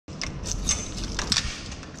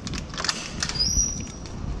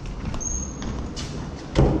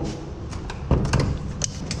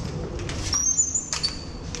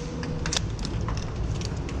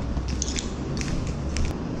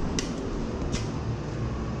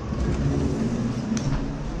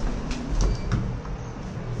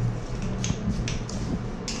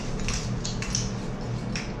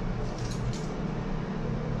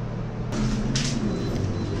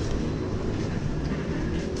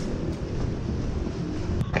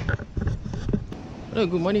Hello,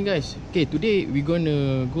 good morning guys. Okay, today we're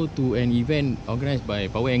gonna go to an event organized by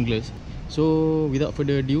Power Anglerz. So without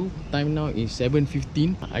further ado, time now is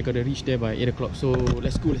 7:15. I gotta reach there by 8 o'clock. So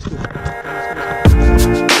let's go.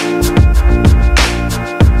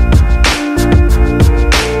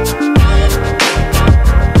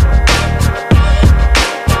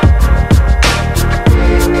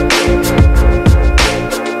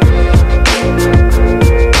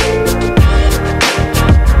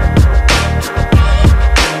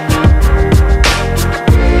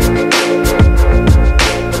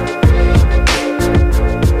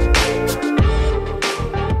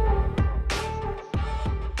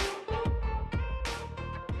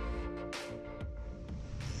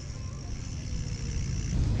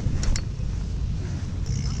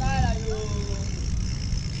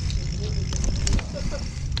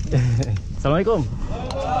 Assalamualaikum.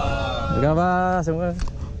 Apa khabar semua?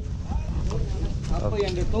 Apa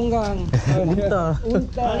yang dia tunggang? Unta.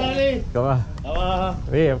 Mana ni? Khabar? Khabar.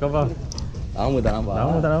 Weh, apa khabar? Lama tak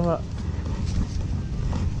nampak.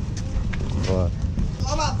 Wah.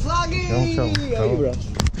 Selamat pagi. Selamat. Bro.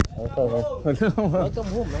 Welcome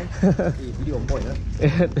home, man. Video on point,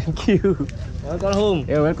 Thank you. Welcome home.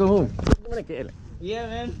 Yeah, welcome home. Mana KL? Yeah,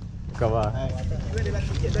 man. Khabar?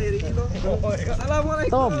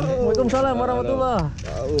 Assalamualaikum. Waalaikumsalam warahmatullahi.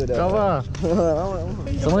 Khabar?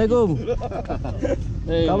 Assalamualaikum.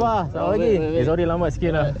 Khabar? Selamat pagi. Sorry lambat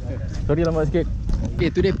sikit lah. Okay,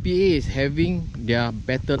 today PA is having their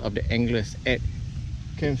Battle of the Anglers at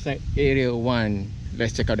campsite area 1.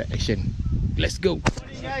 Let's check out the action. Let's go.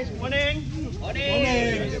 Morning guys,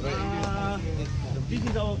 morning. This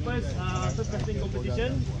is our first surfacasting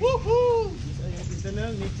competition. Woohoo!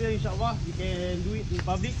 Internal, nature, insyaAllah we can do it in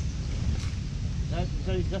public.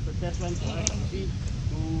 So it's just a test run for us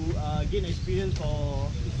to gain experience for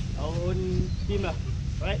our own team lah.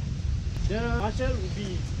 Right? The marshal will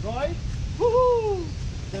be Roy, woohoo!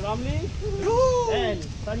 The Ramli, woohoo! And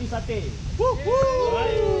Sunny Sate. Woohoo!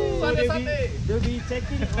 Right? So they'll be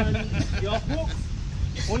checking on your hooks.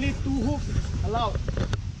 Only 2 hooks allowed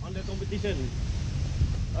on the competition.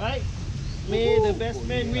 Alright? May the best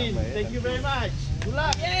man win. Thank you very much. Good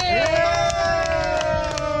luck.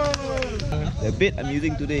 The bait I'm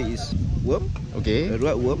using today is worm. Okay. A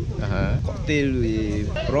red worm. Cocktail with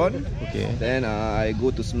prawn. Okay. Then I go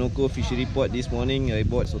to Loco fishery port this morning. I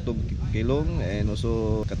bought sotong kelong and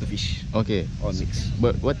also cuttlefish. Okay. All mix.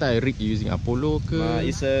 But what type of rig you using? Apollo ke?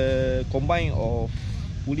 It's a combine of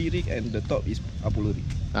pulley rig and the top is Apollo rig.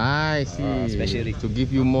 I see. Special rig. To give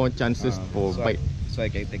you more chances for bite. So I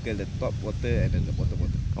can tackle the top water and then the bottom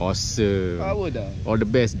water. Awesome. Power dah. All the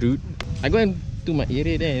best, dude. I go to my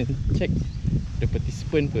area there and check the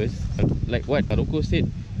participant first. Like what Loco said,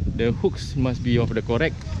 the hooks must be of the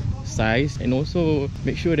correct size and also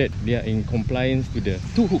make sure that they are in compliance with the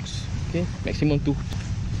 2 hooks. Okay, maximum 2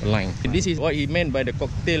 line. This is what he meant by the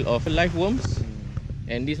cocktail of live worms.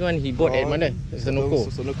 And this one he bought at mana? Loco.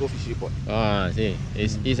 Loco fishery port. See,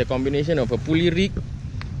 it's a combination of a pulley rig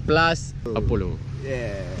plus Apollo.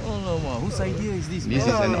 Yeah. Oh, whose idea is this? This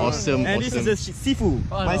is an awesome. And this is a sifu.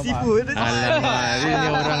 My sifu. Alamak, ini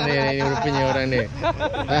orang dia, ini rupanya orang dia.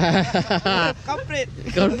 Culprit.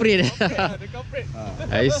 Culprit.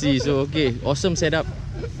 I see. So okay, awesome setup.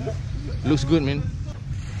 Looks good, man.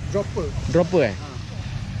 Dropper eh?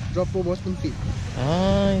 Dropper bos penting.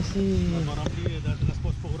 I see.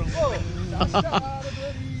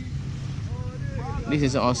 This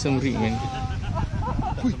is an awesome rig, man.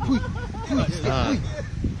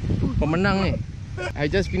 Pemenang ni. I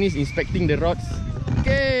just finished inspecting the rods.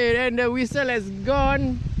 Okay, and the whistle has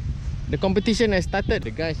gone. The competition has started.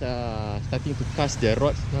 The guys are starting to cast their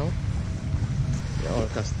rods now. They're all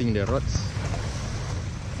casting their rods.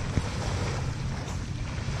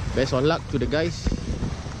 Best of luck to the guys.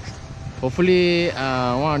 Hopefully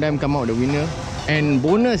one of them come out the winner. And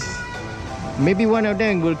bonus, maybe one of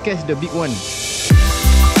them will catch the big one.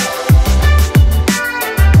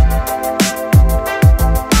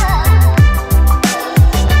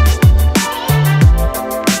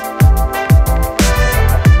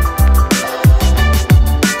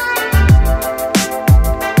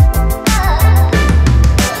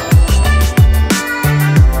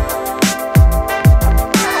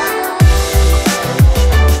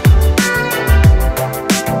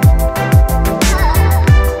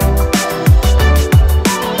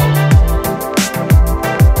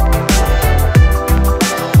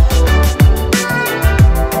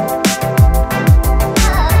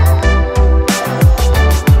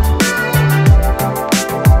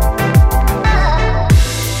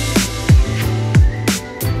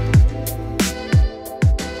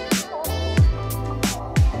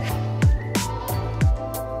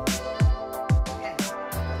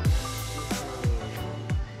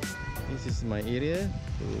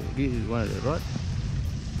 this is one of the rods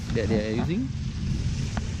that they are using.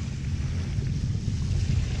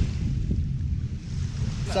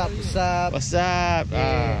 What's up?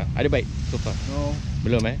 Ada baik so far? No,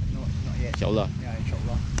 Belum no, not yet. InsyaAllah. Yeah,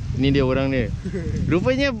 insyaAllah. Ini dia orang dia.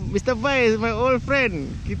 Rupanya Mr. Bhai is my old friend.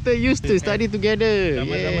 Kita used to study together.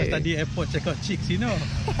 Sama-sama study airport check out chicks, you know.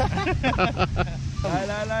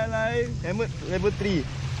 Lai. Level 3.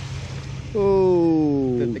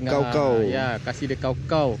 Oh, kau. Ya, kasih dia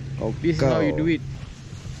kau. This is how you do it.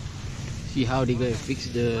 See how they gonna fix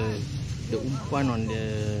the umpan on the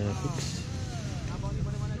hooks.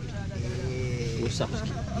 Usap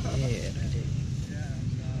sikit.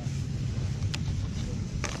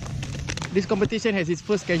 This competition has its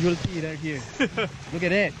first casualty right here. Look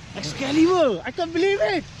at that. Excalibur! I can't believe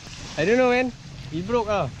it! I don't know, man. It broke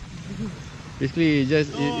ah. Basically,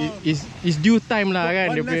 just it's due time lah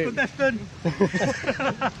kan. One last contestant.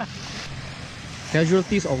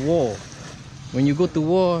 Casualties of war. When you go to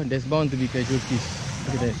war, there's bound to be casualties.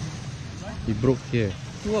 Look at that. It broke here.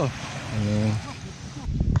 Wah.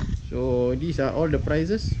 So these are all the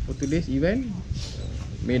prizes for today's event.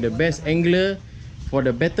 May the best angler for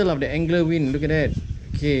the battle of the angler win. Look at that.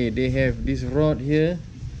 Okay, they have this rod here,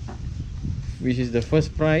 which is the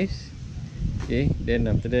first prize. Okay, then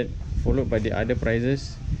after that, followed by the other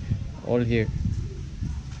prizes, all here.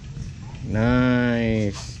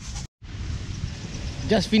 Nice.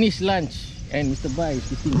 Just finished lunch and Mr. Bhai is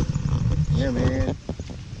fishing. Yeah, man.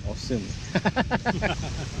 Awesome.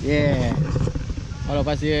 Yeah. All of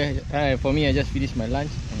us here, for me, I just finished my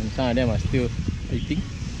lunch and some of them are still eating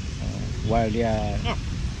while they are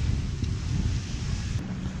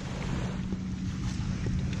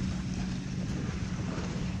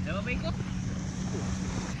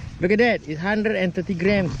look at that, it's 130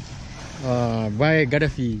 grams by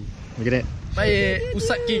Gaddafi. Look at that. Bhai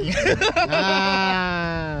Pusat King.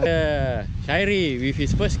 Syairi with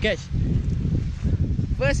his first catch.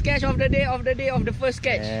 First catch of the day of the first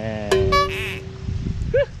catch.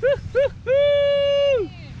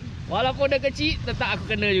 Walaupun dah kecil, tetap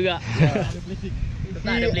aku kena juga. Tetap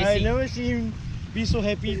ada blessing. I never see him be so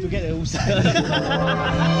happy to get a usat.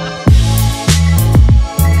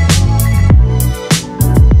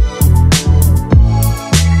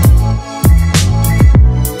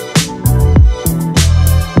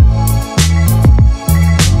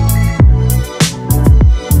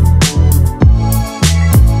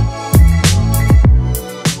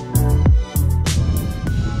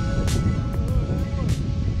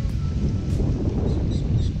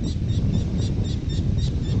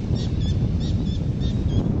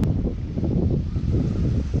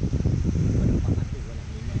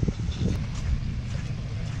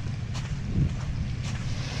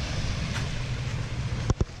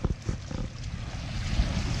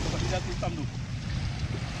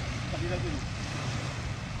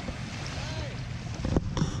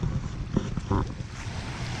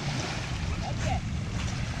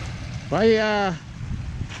 Bhai,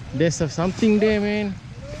 there's something there, man.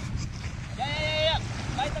 Ya.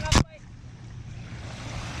 Bhai tengah Bhai.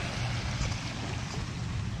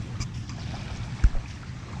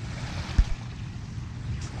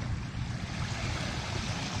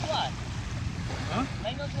 Kuat. Hah?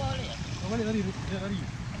 Tengok kuat boleh. Balik lari.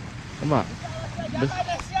 Nampak?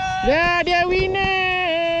 Ya, dia winner.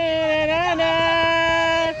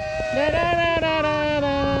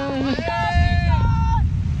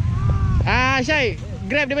 Syai,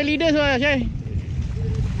 grab daripada leader semua, Syai.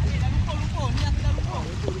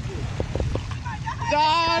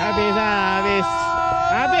 Habis.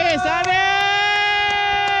 Habis,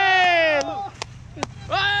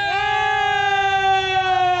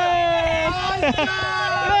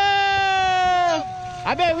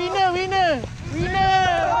 winner.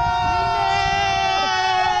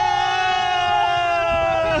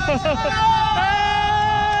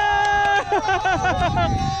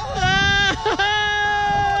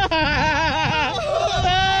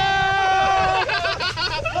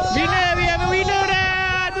 Winner, we have a winner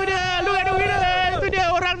dah. Tu dia, look at the winner. Tu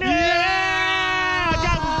dia orang dia.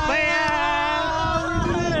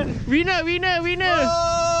 Winner.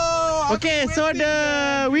 Okay, so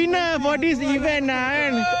the winner for this event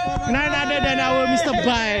kan, none other than our Mr.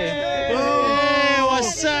 Bhai. Hey,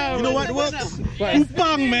 what's up? You know what works? What?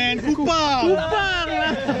 Kupang, man. Kupang.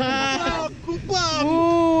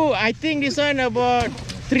 Ooh, I think this one about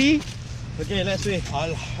 3. Okay, let's see.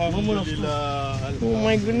 Alhamdulillah. Oh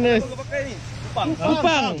my goodness.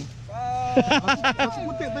 Kupang. Aku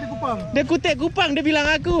kutip tadi kupang. Dia kutip kupang, dia bilang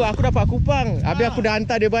aku dapat kupang. Habis aku dah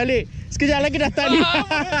hantar dia balik. Sekejap lagi datang dia.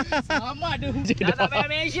 Sama dia. Dah tak payah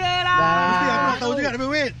measure lah. Mesti aku nak tahu juga double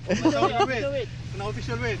weight.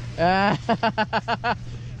 official weight.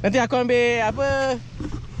 Nanti aku ambil apa?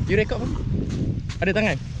 You record apa? Ada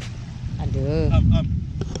tangan? Ada.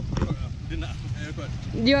 Dia nak record.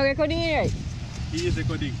 You are recording it, right? He is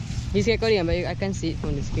recording. He's recording, but I can't see it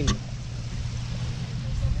on the screen.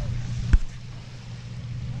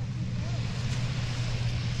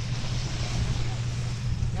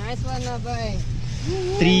 Nice one lah, Bhai.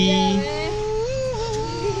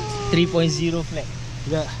 3.0 flat.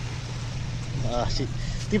 Ya. Ah, shit.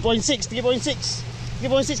 3.6 kg.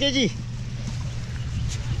 3.6.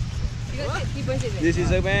 This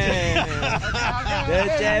is a man. The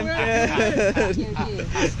champion.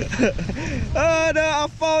 Dah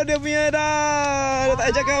hafal dia punya dah. Dah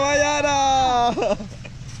tak cakap banyak dah.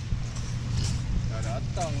 Dah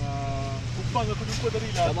datang lah. Kupang aku jumpa tadi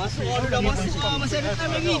dah. Dah masuk. Masih ada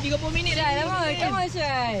time lagi. 30 minit dah. Come on,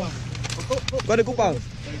 Syai. Kau ada kupang?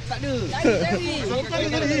 Tak ada. Cari.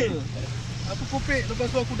 Tadi. Aku kopek lepas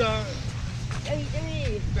tu aku dah. Cari.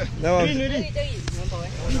 Dah bang. Cari. Nampak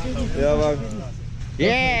Ya bang.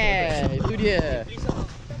 Yeah, itu dia.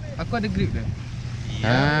 Aku ada grip dah.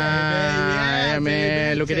 Yeah,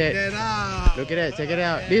 man. Look at that. Check it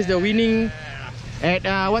out. This is the winning at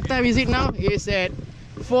what time is it now? It's at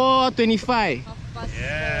 4:25.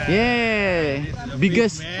 Yeah.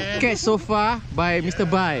 Biggest catch so far by Mr.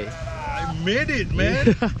 Bhai. I made it,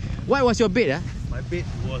 man. What was your bait? My bait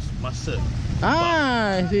was muscle.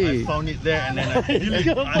 I I see. found it there and then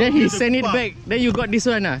Then he sent it back. Then you got this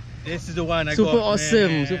one. This is the one I Super got.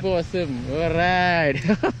 awesome. Man. Super awesome. Alright.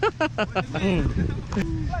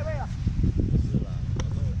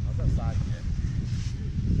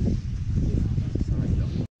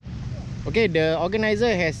 Okay, the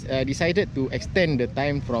organizer has decided to extend the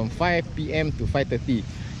time from 5 PM to 5:30.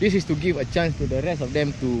 This is to give a chance to the rest of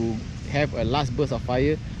them to have a last burst of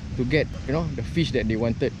fire to get, you know, the fish that they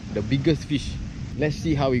wanted, the biggest fish. Let's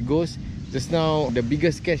see how it goes. Just now, the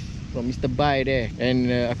biggest catch from Mr. Bhai there,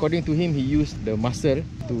 and according to him, he used the mussel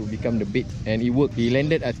to become the bait, and it worked. He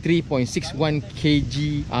landed a 3.61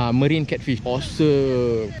 kg marine catfish.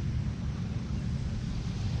 Awesome.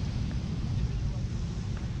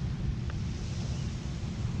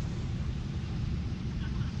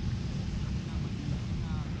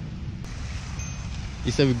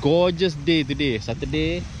 It's a gorgeous day today,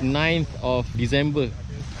 Saturday, 9th of December.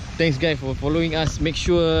 Thanks guys for following us. Make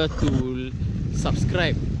sure to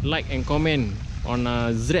subscribe, like and comment on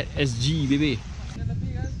ZreetSg, baby.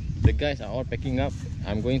 The guys are all packing up.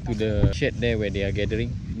 I'm going to the shed there where they are gathering.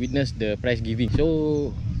 Witness the prize giving. So,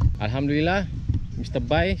 Alhamdulillah, Mr.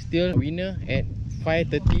 Bhai still winner at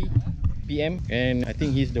 5:30 PM, and I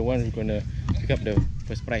think he's the one who's gonna pick up the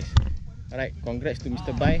first prize. Alright, congrats to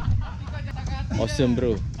Mr. Bhai. Awesome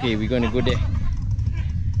bro. Okay, we're gonna go there.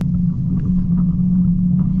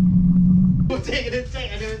 Check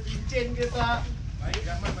ada cincin ke tak?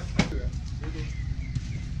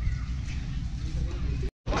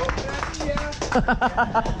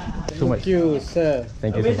 So much. Thank you, sir.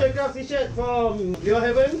 Thank you so Major much. craft t-shirt from Your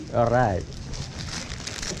Heaven. Alright.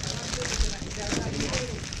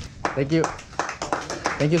 Thank you.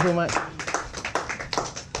 Thank you so much.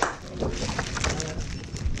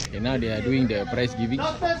 Okay, now they are doing the prize giving.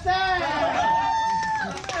 Dr. Sam!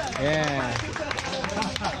 Yeah.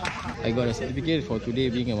 I got a certificate for today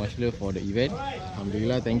being a marshal for the event.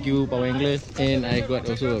 Alhamdulillah, thank you Power Anglerz. And I got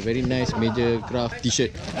also a very nice Major Craft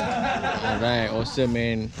t-shirt. Alright, awesome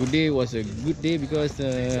man. Today was a good day because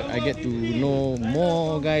I get to know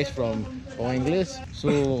more guys from Power Anglerz. So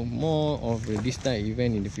more of this type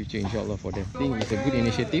event in the future, inshallah, for them. I think it's a good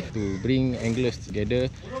initiative to bring anglers together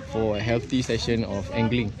for a healthy session of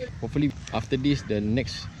angling. Hopefully after this, the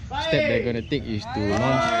next step they're gonna take is to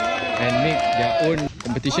launch and make their own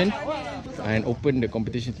competition and open the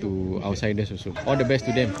competition to outsiders also. All the best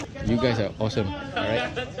to them. You guys are awesome. Alright.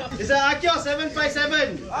 It's an Akios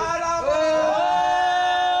 757.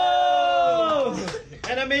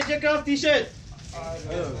 And a Major Craft t-shirt.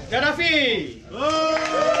 Gaddafi.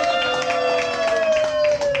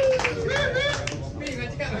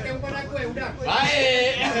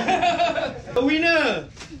 Baik. The winner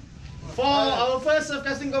for our first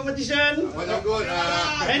surfcasting competition.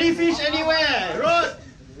 Any fish anywhere. Rod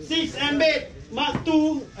 6 and bait Mark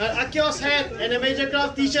 2, Akios hat and a Major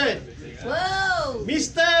Craft t-shirt. Wow.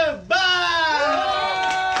 Mr. Bhai.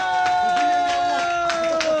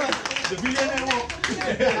 The billionaire walk.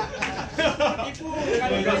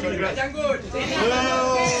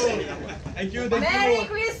 Thank you. Merry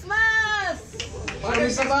Christmas.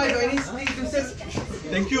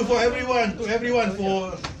 Thank you for everyone,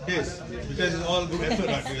 for this, because it's all good effort,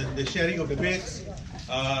 right? The sharing of the baits.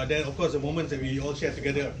 Then of course the moments that we all share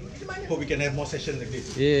together. Hope we can have more sessions like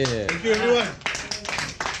this. Yeah. Thank you everyone.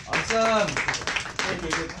 Awesome.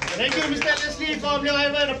 Thank you, Mr. Leslie from Leo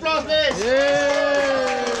Heaven. Applause, please.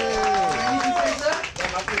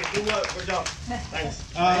 Good work, good job. Thanks.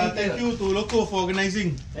 Thank you to Loco for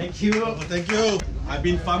organizing. Thank you. Thank you. I've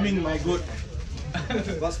been farming my goat.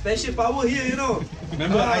 Got special power here, you know.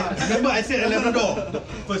 Remember I said a Labrador. The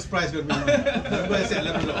first prize gonna be mine. Remember I said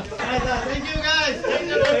Labrador. Thank you, guys. Thank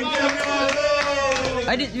you everyone.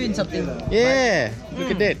 I did win something. Yeah.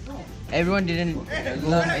 Look at that. Everyone didn't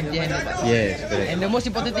love in the end. Yes, correct. And the most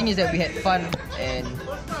important thing is that we had fun and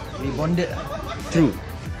we bonded. True.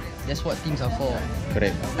 That's what teams are for.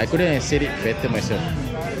 Correct. I couldn't have said it better myself.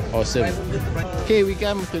 Awesome. Okay, we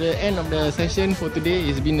come to the end of the session for today.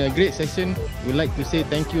 It's been a great session. We'd like to say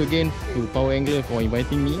thank you again to Power Anglerz for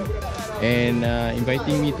inviting me and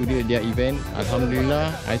inviting me to do their event.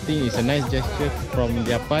 Alhamdulillah, I think it's a nice gesture from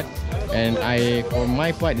their part, and for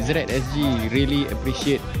my part, ZreetSg really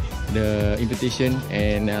appreciate the invitation,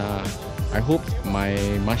 and I hope my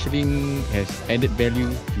marshalling has added value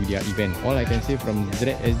to their event. All I can say from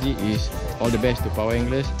ZreetSg is all the best to Power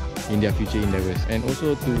Anglerz in their future endeavors. And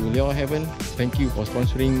also to Leo Heaven, thank you for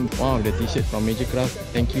sponsoring one of the t-shirts from Major Craft.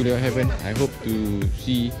 Thank you, Leo Heaven. I hope to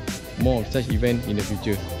see more of such events in the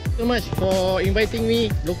future. So much for inviting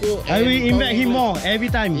me, Loco. I will invite him more every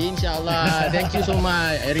time. Inshallah. Thank you so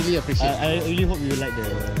much. I really appreciate it. I really hope you like the...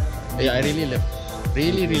 Yeah, I really love.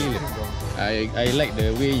 Really love. I like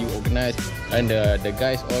the way you organize, and the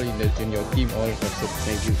guys all in your team all awesome.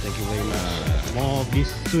 Thank you very much. More of this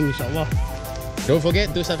soon, inshallah. Don't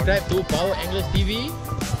forget to subscribe to Power Anglerz TV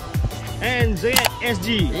And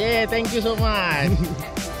ZreetSg. Yeah, thank you so much.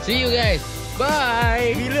 See you guys.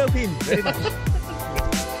 Bye. We love him very much.